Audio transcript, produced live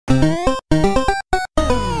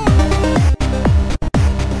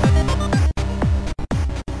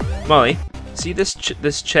Molly, see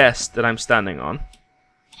this chest that I'm standing on?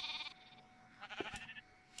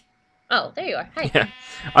 Oh, there you are. Hi. Yeah,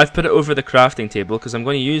 I've put it over the crafting table because I'm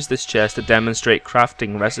going to use this chest to demonstrate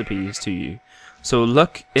crafting recipes to you. So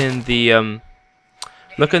look in the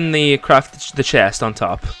the chest on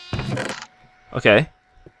top. Okay.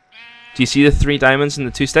 Do you see the 3 diamonds and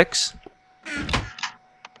the 2 sticks?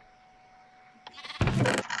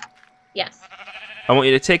 Yes. I want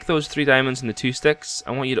you to take those 3 diamonds and the 2 sticks.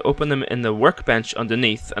 I want you to open them in the workbench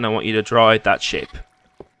underneath, and I want you to draw out that shape.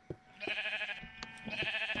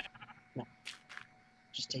 No.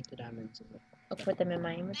 Just take the diamonds and I'll put them in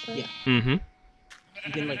my inventory. Yeah. Mm-hmm.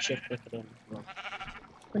 you can like shift click it in. Well,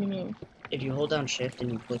 What do you mean? if you hold down shift and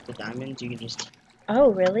you click the diamonds, you can just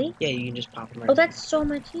Oh, really? you can just pop them right Oh, in. that's so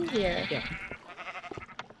much easier. Yeah.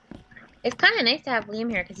 It's kind of nice to have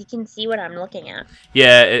Liam here because he can see what I'm looking at.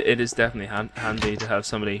 Yeah, it is definitely handy to have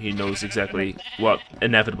somebody who knows exactly what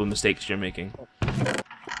inevitable mistakes you're making.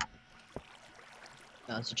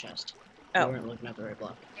 No, it's a chest. Oh. You weren't looking at the right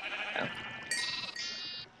block. Oh.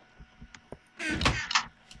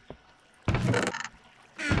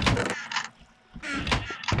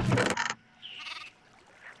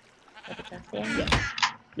 Yeah.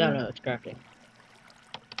 No, it's crafting.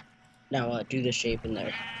 Now, do the shape in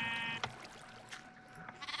there.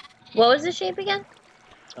 What was the shape again?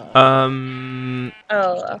 Um.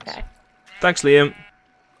 Oh, okay. Thanks, Liam.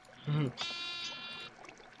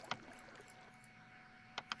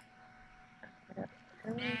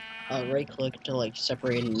 Right click to like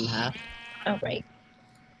separate it in half. Oh, right.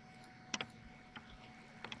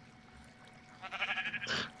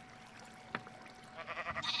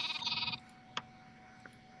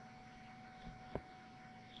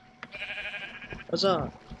 What's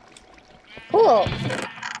up? Cool.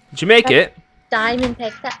 Did you make it? Diamond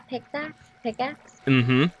pickaxe.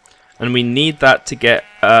 Mm-hmm. And we need that to get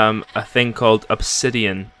a thing called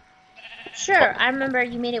obsidian. Sure, I remember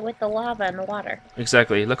you made it with the lava and the water.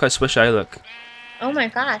 Exactly. Look how swish I look. Oh my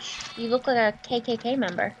gosh, you look like a KKK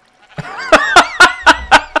member.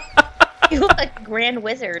 You look like a Grand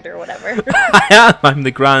Wizard or whatever. I am. I'm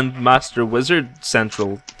the Grand Master Wizard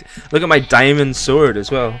Central. Look at my diamond sword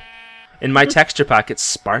as well. In my texture pack, it's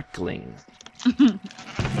sparkling.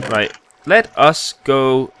 Right. Let us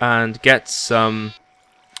go and get some...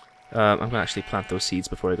 I'm going to actually plant those seeds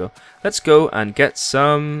before I go. Let's go and get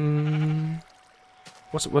some...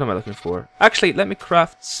 What am I looking for? Actually, let me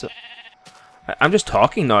craft some... I'm just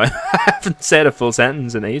talking now. I haven't said a full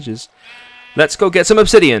sentence in ages. Let's go get some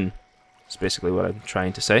obsidian. That's basically what I'm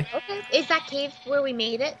trying to say. Okay. Is that cave where we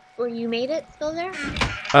made it? Where you made it still there?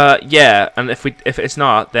 Yeah, and if it's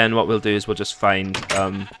not, then what we'll do is we'll just find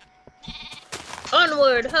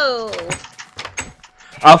Onward, ho!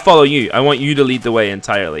 I'll follow you. I want you to lead the way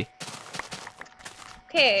entirely.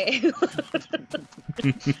 Okay.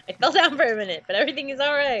 I fell down for a minute, but everything is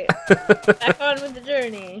alright. Back on with the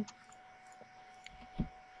journey.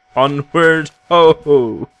 Onward, ho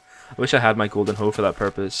ho! I wish I had my golden hoe for that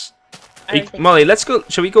purpose. Hey, think- Molly, let's go.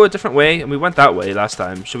 Shall we go a different way? And we went that way last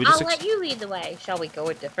time. Should we just? I'll let you lead the way. Shall we go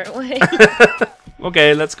a different way?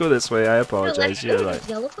 Okay, let's go this way. I No, apologize. let's You're go right. to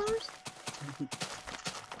yellow flowers.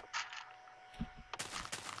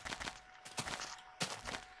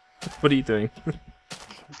 What are you doing?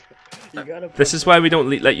 You gotta This is why we don't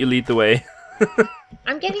let you lead the way.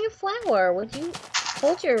 I'm getting a flower. Would you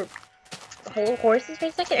hold your horses for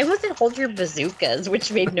a second? I almost said hold your bazookas,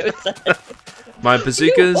 which made no sense. My Hold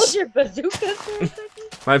bazookas. your bazookas for a second.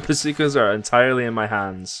 My bazookas are entirely in my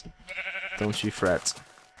hands. Don't you fret.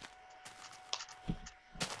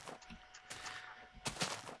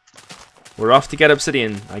 We're off to get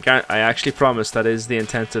obsidian. I actually promise that is the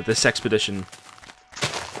intent of this expedition.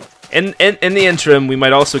 In the interim, we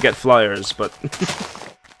might also get flyers, but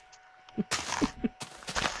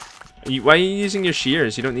why are you using your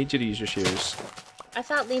shears? You don't need you to use your shears. I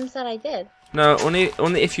thought Liam said I did. No, only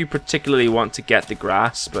if you particularly want to get the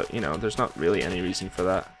grass, but you know, there's not really any reason for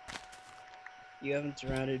that. You haven't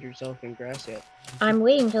surrounded yourself in grass yet. I'm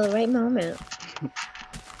waiting till the right moment.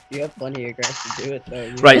 You have plenty of grass to do it though.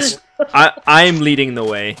 Right, I'm leading the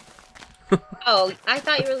way. Oh, I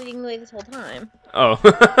thought you were leading the way this whole time. Oh,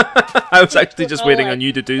 I was actually just waiting on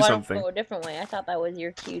you to do Why don't something. we go a different way? I thought that was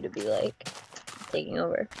your cue to be like taking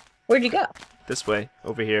over. Where'd you go? This way,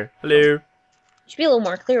 over here. Hello. You should be a little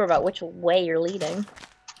more clear about which way you're leading.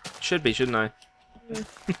 Should be, shouldn't I?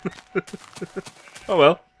 Oh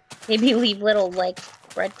well. Maybe leave little like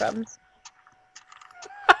breadcrumbs.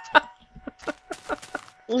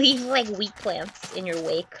 Leave like wheat plants in your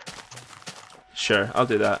wake. Sure, I'll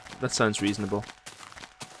do that. That sounds reasonable.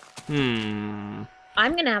 I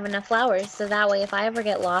I'm gonna have enough flowers, so that way if I ever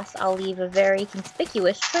get lost, I'll leave a very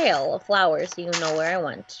conspicuous trail of flowers so you'll know where I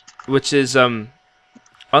went. Which is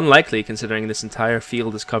unlikely considering this entire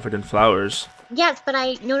field is covered in flowers. Yes, but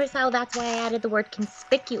I noticed how that's why I added the word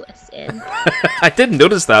conspicuous in. I didn't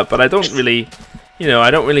notice that, but I don't really, I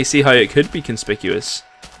don't really see how it could be conspicuous.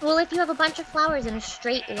 Well, if you have a bunch of flowers in a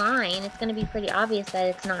straight line, it's going to be pretty obvious that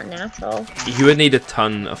it's not natural. You would need a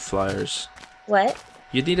ton of flowers. What?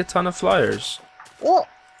 You'd need a ton of flowers. Well,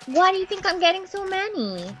 why do you think I'm getting so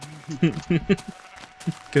many?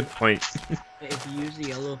 Good point. If you use the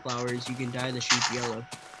yellow flowers, you can dye the sheep yellow.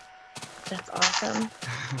 That's awesome.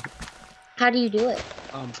 How do you do it?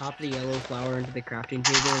 Pop the yellow flower into the crafting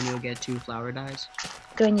table and you'll get 2 flower dyes.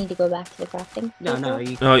 Do I need to go back to the crafting No,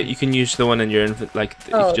 table? no, You can use the one in your like.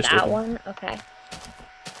 Oh, just that open. one? Okay.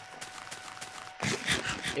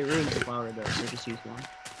 It ruins the flower though, so just use one.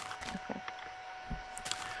 Okay.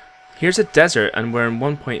 Here's a desert, and we're in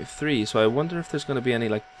 1.3, so I wonder if there's going to be any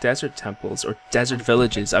like desert temples or desert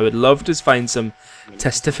villages. I would love to find some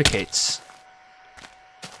testificates.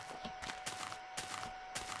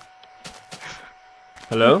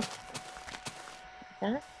 Hello?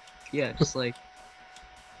 That? Yeah, just like...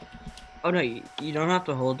 Oh no, you don't have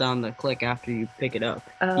to hold down the click after you pick it up.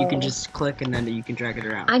 You can Oh. just click and then you can drag it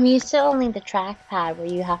around. I'm used to only the trackpad where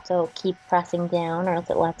you have to keep pressing down or else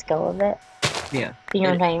it lets go of it. Yeah. You know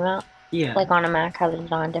what I'm talking about? Yeah. Like on a Mac, how there's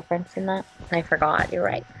not a difference in that? I forgot, you're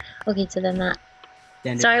right. Okay, so then that...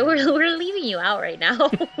 Then it- Sorry, we're leaving you out right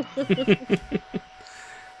now.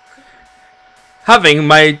 Having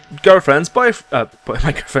my girlfriend's boyfriend,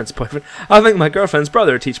 having my girlfriend's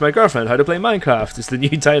brother teach my girlfriend how to play Minecraft is the new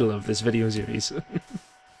title of this video series.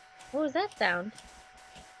 What was that sound?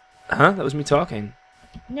 Huh? That was me talking.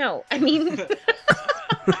 No, I mean...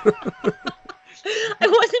 I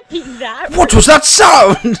wasn't being that What was that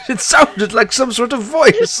sound? It sounded like some sort of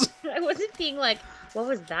voice. I wasn't being like, what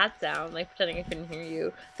was that sound? Like pretending I couldn't hear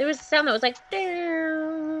you. There was a sound that was like,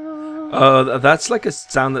 That's like a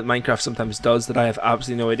sound that Minecraft sometimes does that I have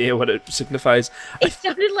absolutely no idea what it signifies. it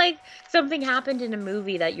sounded like something happened in a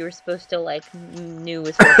movie that you were supposed to like knew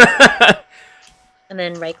was supposed to and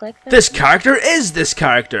then right click them. This character is this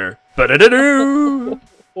character. Ba-da-da-doo.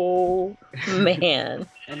 Oh man.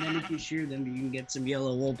 And then if you shear them, you can get some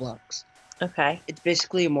yellow wool blocks. Okay. It's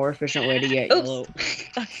basically a more efficient way to get Oops. yellow...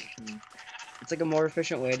 It's like a more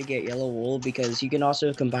efficient way to get yellow wool because you can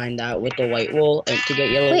also combine that with the white wool and to get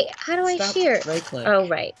yellow... Wait, how do I Stop, shear? Right click. Oh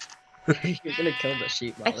right. You're gonna kill the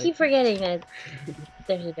sheep, I Molly. keep forgetting that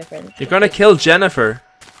there's a difference. You're gonna kill Jennifer.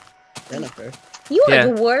 Jennifer. You are Yeah.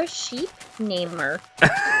 the worst sheep namer.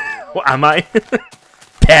 What am I?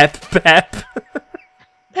 Pep. Pep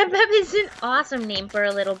Pep is an awesome name for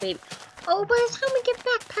a little baby. Oh, by the time we get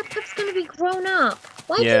back, Pep Pep's gonna be grown up.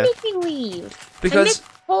 Why'd Yeah. you make me leave? I Because missed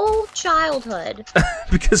whole childhood.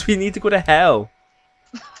 because we need to go to hell.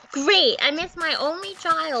 Great, I missed my only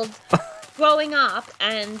child growing up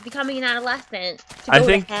and becoming an adolescent to I go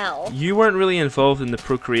think to hell. you weren't really involved in the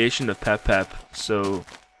procreation of Pep Pep, so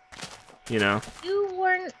you know. You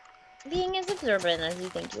weren't being as observant as you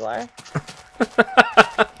think you are.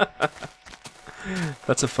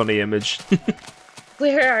 That's a funny image.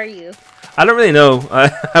 Where are you? I don't really know.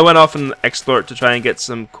 I went off and explored to try and get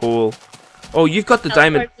some coal. Oh, you've got the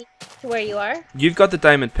diamond. Teleport me to where you are? You've got the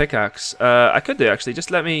diamond pickaxe. I could do actually. Just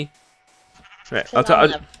let me. Right. I'll I'll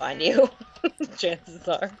never find you. Chances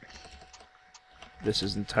are. This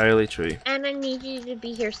is entirely true. And I need you to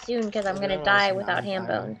be here soon because I'm Oh, gonna no, die it's without not hand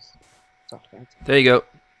diamond. bones. It's all fancy. There you go.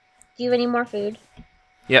 Do you have any more food?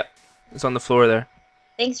 Yep. It's on the floor there.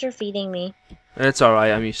 Thanks for feeding me. It's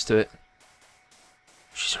alright. I'm used to it.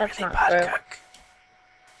 She's a That's really not bad true. cook.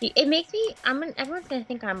 It makes me. Everyone's gonna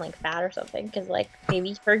think I'm like fat or something because like maybe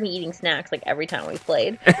you've heard me eating snacks like every time we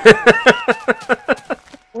played.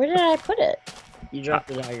 Where did I put it? You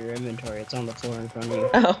dropped it out of your inventory. It's on the floor in front of you.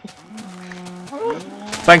 Oh.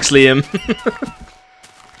 Thanks, Liam.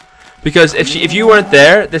 Because if you weren't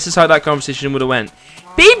there, this is how that conversation would have went.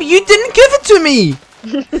 Baby, you didn't give it to me.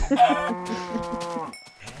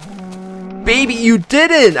 Baby, you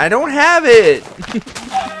didn't. I don't have it.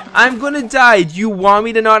 I'm gonna die. Do you want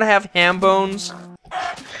me to not have ham bones?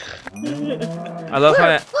 I love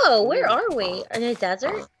how. Whoa, where are we? In a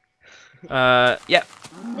desert? Yeah.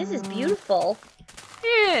 This is beautiful.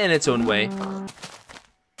 In its own way.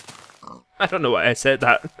 I don't know why I said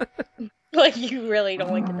that. Like you really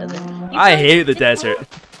don't like the desert. You've I probably hate the been- desert.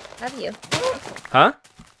 Have you? Huh?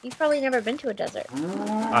 You've probably never been to a desert.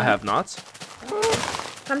 I have not.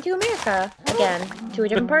 Come to America again, to a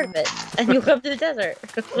different part of it, and you'll come to the desert.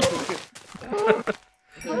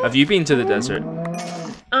 Have you been to the desert?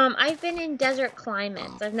 I've been in desert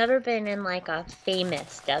climates. I've never been in like a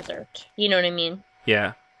famous desert. You know what I mean?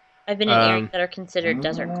 Yeah. I've been in areas that are considered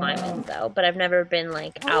desert climates, though, but I've never been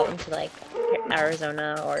like out into like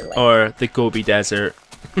Arizona or like Or the Gobi Desert.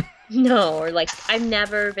 no, or like I've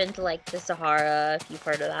never been to like the Sahara. If you've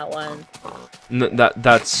heard of that one. No,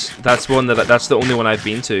 that's one that's the only one I've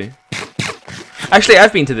been to. Actually,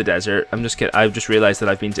 I've been to the desert. I'm just kidding. I've just realized that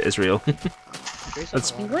I've been to Israel.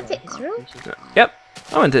 That's... You went to Israel? Yep,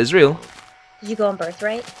 I went to Israel. Did you go on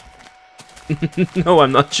birthright? No,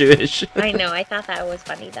 I'm not Jewish. I know. I thought that was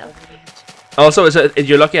funny though. Also,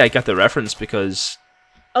 you're lucky I got the reference because.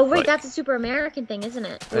 Oh right, like, that's a super American thing, isn't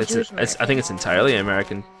it? Or I think it's entirely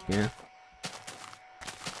American. Yeah.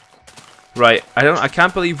 Right. I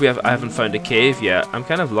can't believe I haven't found a cave yet. I'm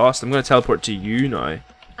kind of lost. I'm gonna teleport to you now.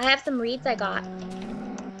 I have some reeds I got.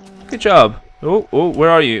 Good job. Oh, where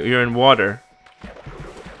are you? You're in water.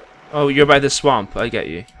 Oh, you're by the swamp. I get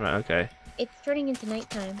you. Right. Okay. It's turning into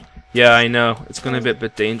nighttime. Yeah, I know. It's gonna be a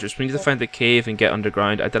bit dangerous. We need to find the cave and get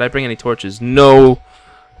underground. Did I bring any torches? No.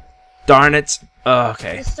 Darn it. Oh,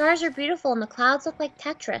 okay. The stars are beautiful and the clouds look like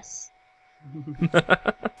Tetris.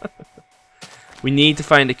 We need to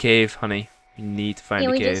find a cave, honey. We need to find a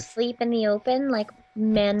Can we cave. just sleep in the open like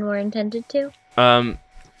men were intended to? God,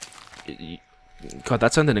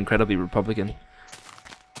 that sounded incredibly Republican.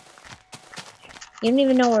 You don't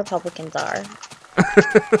even know where Republicans are.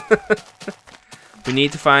 We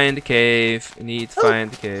need to find a cave. We need to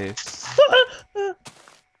find a cave.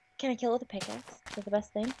 Can I kill with a pickaxe? Is that the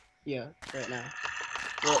best thing? Yeah, right now.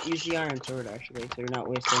 Well, use the iron sword actually, so you're not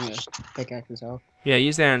wasting a pickaxe yourself. Yeah,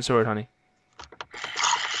 use the iron sword, honey.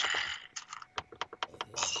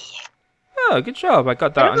 Oh, good job. I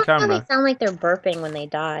got that on I don't know how camera. they sound like they're burping when they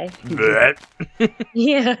die.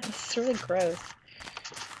 Yeah, it's really gross.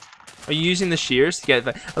 Are you using the shears to get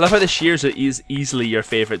that? I love how the shears are easily your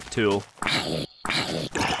favorite tool.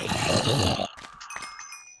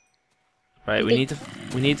 Right, we need to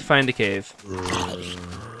find a cave.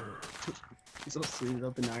 He's all suited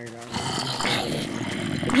up in iron armor.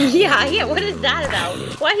 Yeah, what is that about?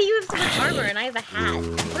 Why do you have so much armor and I have a hat?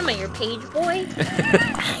 What am I, your page boy?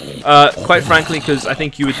 Quite frankly, because I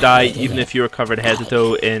think you would die even if you were covered head to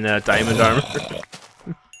toe in diamond armor.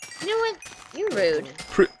 You know what? You're rude.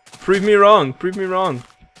 Prove me wrong. Prove me wrong.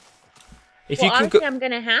 If Well, you can obviously I'm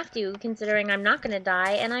gonna have to, considering I'm not gonna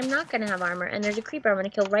die and I'm not gonna have armor. And there's a creeper I'm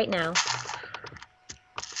gonna kill right now.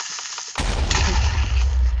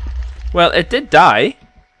 Well, it did die.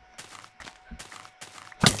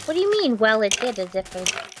 What do you mean? Well, it did, as if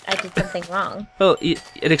I did something wrong. Well, it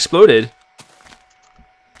exploded.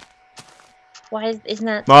 Why isn't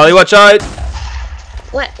that? Molly, watch out!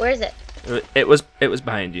 What? Where is it? It was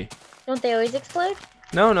behind you. Don't they always explode?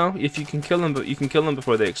 No. If you can kill them, but you can kill them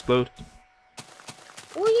before they explode.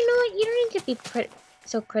 Well, you know what? You don't need to be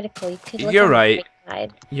so critical. You could look You're on the right.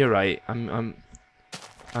 bright side. You're right. I'm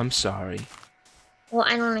sorry. Well,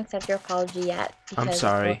 I don't accept your apology yet because I'm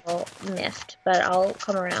sorry. it's a little miffed, but I'll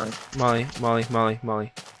come around. Molly. Molly. I'm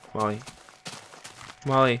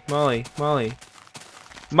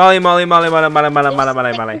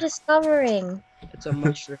discovering. It's a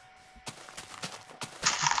mushroom.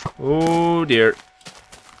 Oh dear.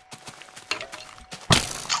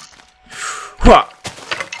 What?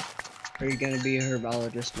 Are you gonna be a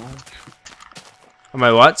herbologist, Molly? Am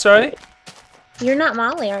I what? Sorry? You're not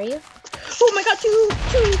Molly, are you? Oh my god, too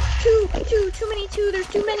many, there's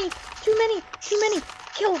too many.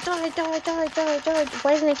 Kill, die.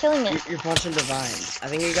 Why isn't it killing it? You're punching divine. I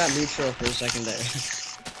think you got neutral for a second there.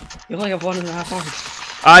 You only have 1.5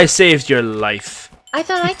 hearts. I saved your life. I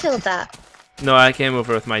thought I killed that. No, I came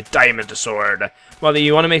over with my diamond sword. Molly,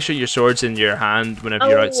 you want to make sure your sword's in your hand whenever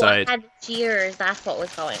you're outside. I had shears, that's what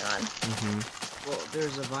was going on. Well,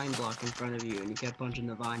 there's a vine block in front of you, and you kept punching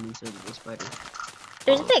the vine instead of the spider.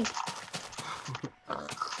 There's a pig.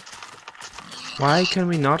 Why can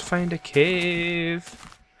we not find a cave?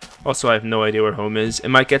 Also, I have no idea where home is. It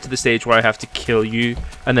might get to the stage where I have to kill you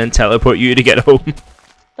and then teleport you to get home.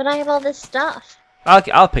 But I have all this stuff.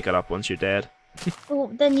 I'll pick it up once you're dead. Well,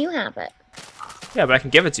 then you have it. Yeah, but I can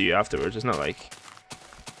give it to you afterwards. It's not like...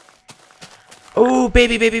 Oh,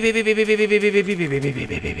 baby.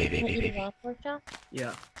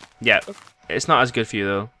 Yeah. Yeah, it's not as good for you,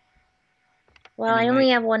 though. Well, I only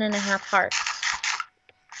have 1.5 hearts.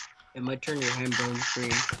 It might turn your hand bone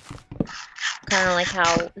green. Kind of like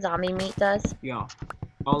how zombie meat does. Yeah.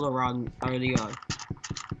 All around are the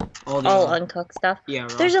all uncooked stuff. Yeah.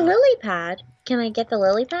 There's a lily pad. Can I get the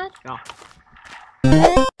lily pad?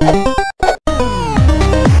 Yeah.